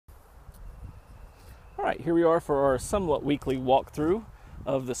All right, here we are for our somewhat weekly walkthrough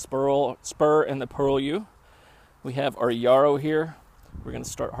of the Spur and the Purlieu. We have our yarrow here. We're going to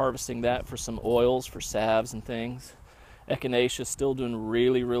start harvesting that for some oils, for salves and things. Echinacea is still doing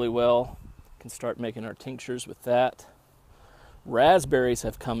really, really well. Can start making our tinctures with that. Raspberries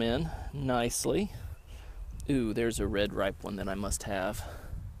have come in nicely. Ooh, there's a red ripe one that I must have.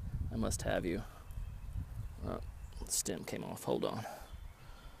 I must have you. Oh, the stem came off. Hold on.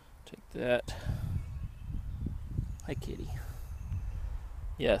 Take that. Hi, kitty.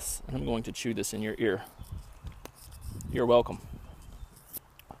 Yes, and I'm going to chew this in your ear. You're welcome.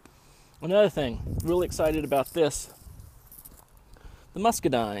 Another thing, really excited about this. The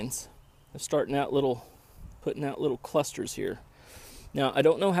muscadines are putting out little clusters here. Now, I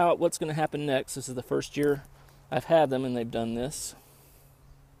don't know what's going to happen next. This is the first year I've had them and they've done this.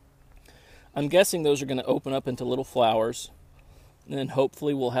 I'm guessing those are going to open up into little flowers. And then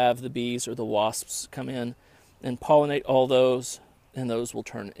hopefully we'll have the bees or the wasps come in and pollinate all those, and those will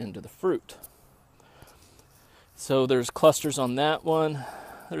turn into the fruit. So there's clusters on that one.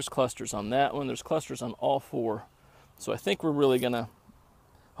 There's clusters on that one. There's clusters on all four. So I think we're really going to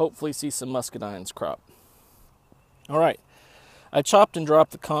hopefully see some muscadines crop. All right. I chopped and dropped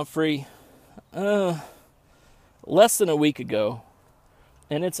the comfrey less than a week ago,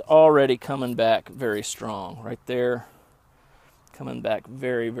 and it's already coming back very strong. Right there, coming back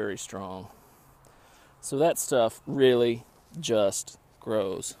very, very strong. So that stuff really just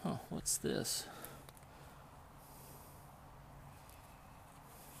grows. Oh, what's this?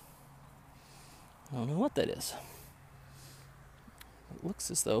 I don't know what that is. It looks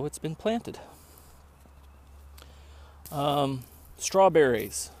as though it's been planted.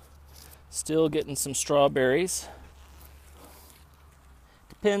 Strawberries. Still getting some strawberries.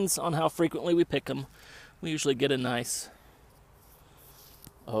 Depends on how frequently we pick them. We usually get a nice,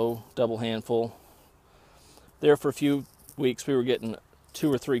 double handful. There for a few weeks we were getting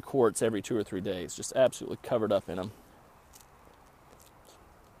 2 or 3 quarts every 2 or 3 days. Just absolutely covered up in them.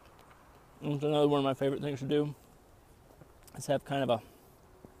 And another one of my favorite things to do is have kind of a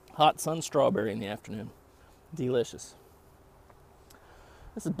hot sun strawberry in the afternoon. Delicious.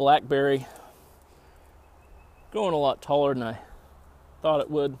 This is blackberry. Growing a lot taller than I thought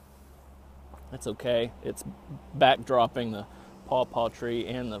it would. That's okay. It's backdropping the pawpaw tree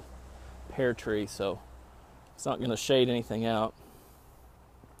and the pear tree, so it's not going to shade anything out.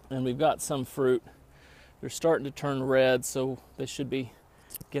 And we've got some fruit. They're starting to turn red, so they should be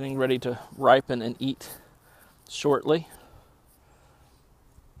getting ready to ripen and eat shortly.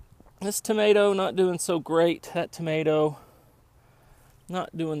 This tomato not doing so great. That tomato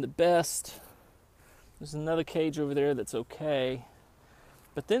not doing the best. There's another cage over there that's okay.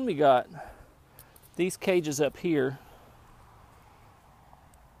 But then we got these cages up here.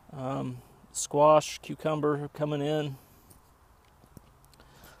 Squash, cucumber coming in.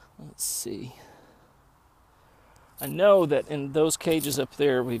 Let's see. I know that in those cages up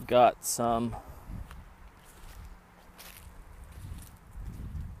there we've got some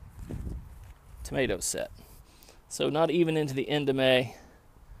tomatoes set. So not even into the end of May.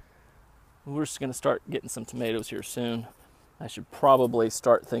 We're just going to start getting some tomatoes here soon. I should probably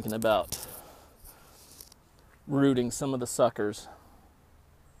start thinking about rooting some of the suckers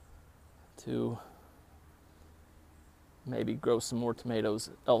to maybe grow some more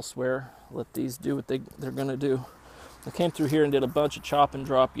tomatoes elsewhere. Let these do what they're going to do. I came through here and did a bunch of chop and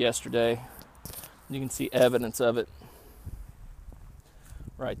drop yesterday. You can see evidence of it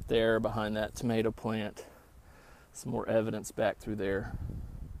right there behind that tomato plant. Some more evidence back through there.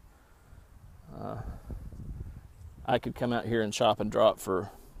 I could come out here and chop and drop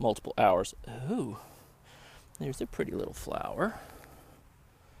for multiple hours. Ooh, there's a pretty little flower.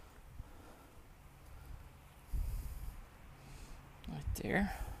 Right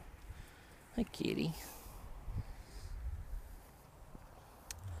there. Hi, kitty.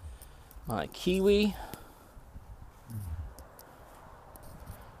 My kiwi.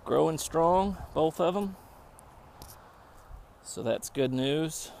 Growing strong, both of them. So that's good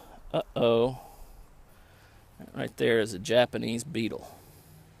news. Uh-oh. Right there is a Japanese beetle.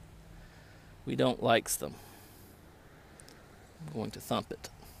 We don't like them. I'm going to thump it.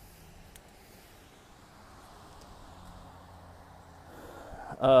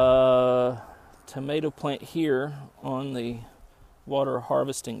 Tomato plant here on the water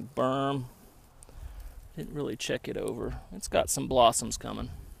harvesting berm. Didn't really check it over. It's got some blossoms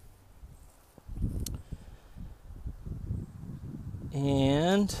coming.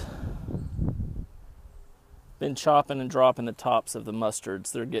 And been chopping and dropping the tops of the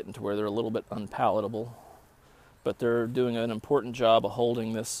mustards. They're getting to where they're a little bit unpalatable. but they're doing an important job of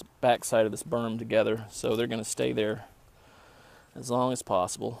holding this backside of this berm together, so they're going to stay there as long as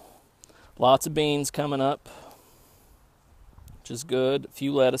possible. Lots of beans coming up, which is good. A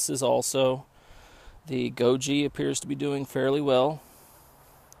few lettuces also. The goji appears to be doing fairly well.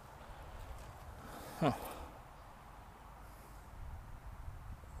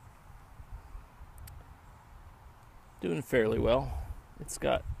 Doing fairly well. It's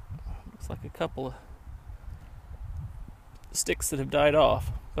got, looks like a couple of sticks that have died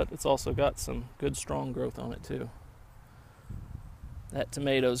off, but it's also got some good strong growth on it too. That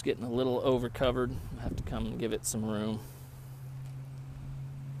tomato's getting a little over covered. I have to come and give it some room.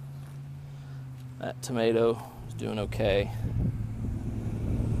 That tomato is doing okay.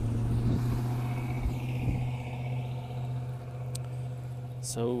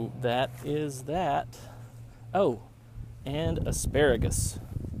 So that is that. Oh, and asparagus.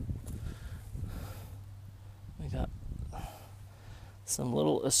 We got some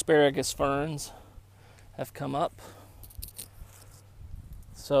little asparagus ferns have come up.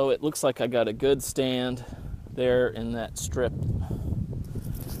 So it looks like I got a good stand there in that strip.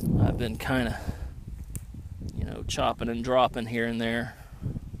 I've been kind of, chopping and dropping here and there,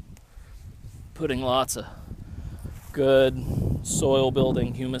 putting lots of good soil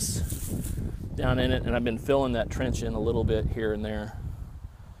building humus down in it, and I've been filling that trench in a little bit here and there.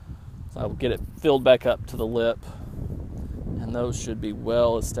 So I'll get it filled back up to the lip, and those should be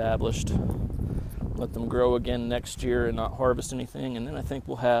well established. Let them grow again next year and not harvest anything, and then I think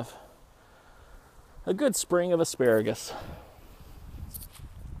we'll have a good spring of asparagus.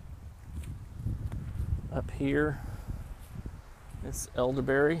 Up here, this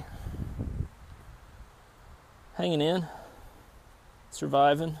elderberry, hanging in,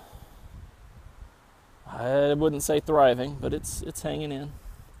 surviving. I wouldn't say thriving, but it's hanging in.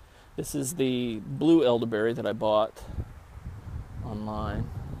 This is the blue elderberry that I bought online.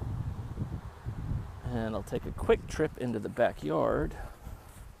 And I'll take a quick trip into the backyard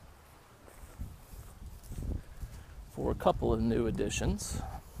for a couple of new additions.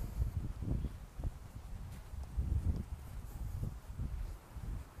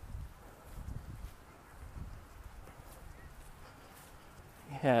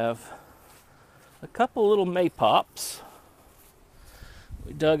 We have a couple little maypops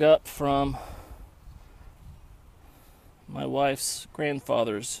we dug up from my wife's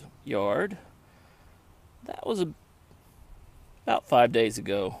grandfather's yard. That was about 5 days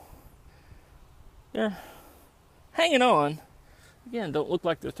ago. They're hanging on. Again, don't look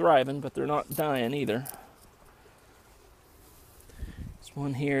like they're thriving, but they're not dying either. There's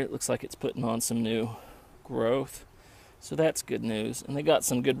one here, it looks like it's putting on some new growth. So that's good news. And they got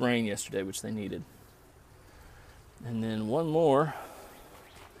some good rain yesterday, which they needed. And then one more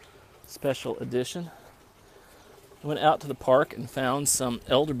special addition. I went out to the park and found some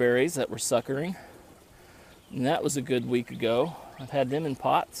elderberries that were suckering. And that was a good week ago. I've had them in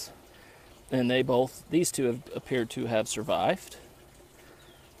pots. And these two have appeared to have survived.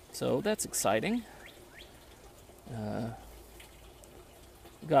 So that's exciting.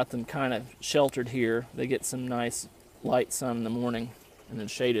 Got them kind of sheltered here. They get some nice light sun in the morning and then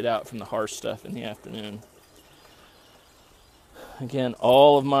shaded out from the harsh stuff in the afternoon. Again,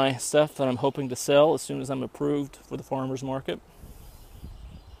 all of my stuff that I'm hoping to sell as soon as I'm approved for the farmer's market.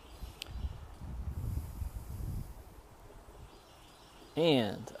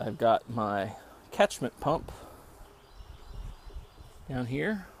 And I've got my catchment pump down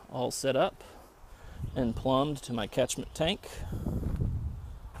here all set up and plumbed to my catchment tank.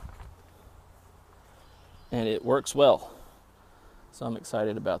 And it works well. So I'm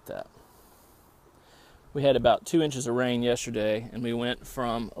excited about that. We had about 2 inches of rain yesterday, and we went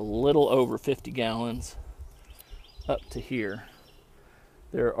from a little over 50 gallons up to here.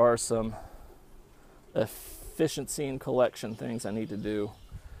 There are some efficiency and collection things I need to do.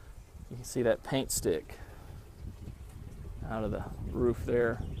 You can see that paint stick out of the roof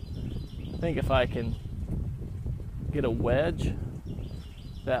there. I think if I can get a wedge,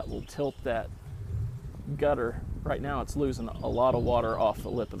 that will tilt that gutter. Right now it's losing a lot of water off the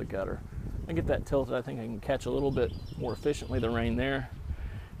lip of the gutter. I get that tilted, I think I can catch a little bit more efficiently the rain there.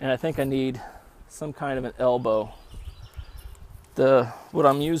 And I think I need some kind of an elbow. What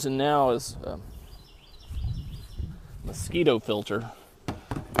I'm using now is a mosquito filter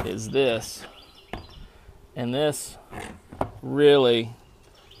is this. And this really,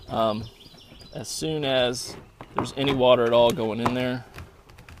 as soon as there's any water at all going in there,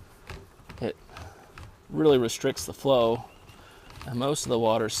 it really restricts the flow, and most of the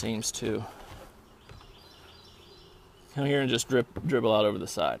water seems to come here and just dribble out over the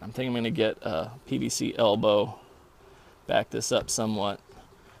side. I'm thinking I'm going to get a PVC elbow back this up somewhat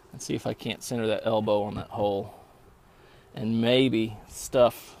and see if I can't center that elbow on that hole. And maybe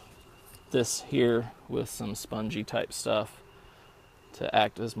stuff this here with some spongy type stuff to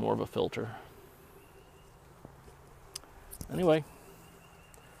act as more of a filter. Anyway,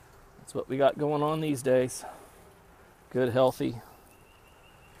 that's what we got going on these days. Good, healthy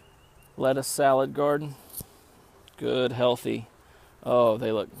lettuce salad garden. Good, healthy. Oh,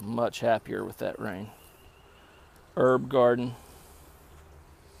 they look much happier with that rain. Herb garden.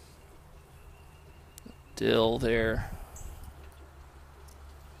 Dill there.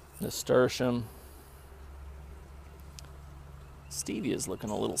 Nasturtium. Stevia's looking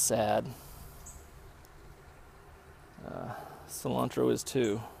a little sad. Cilantro is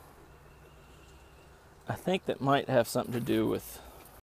too. I think that might have something to do with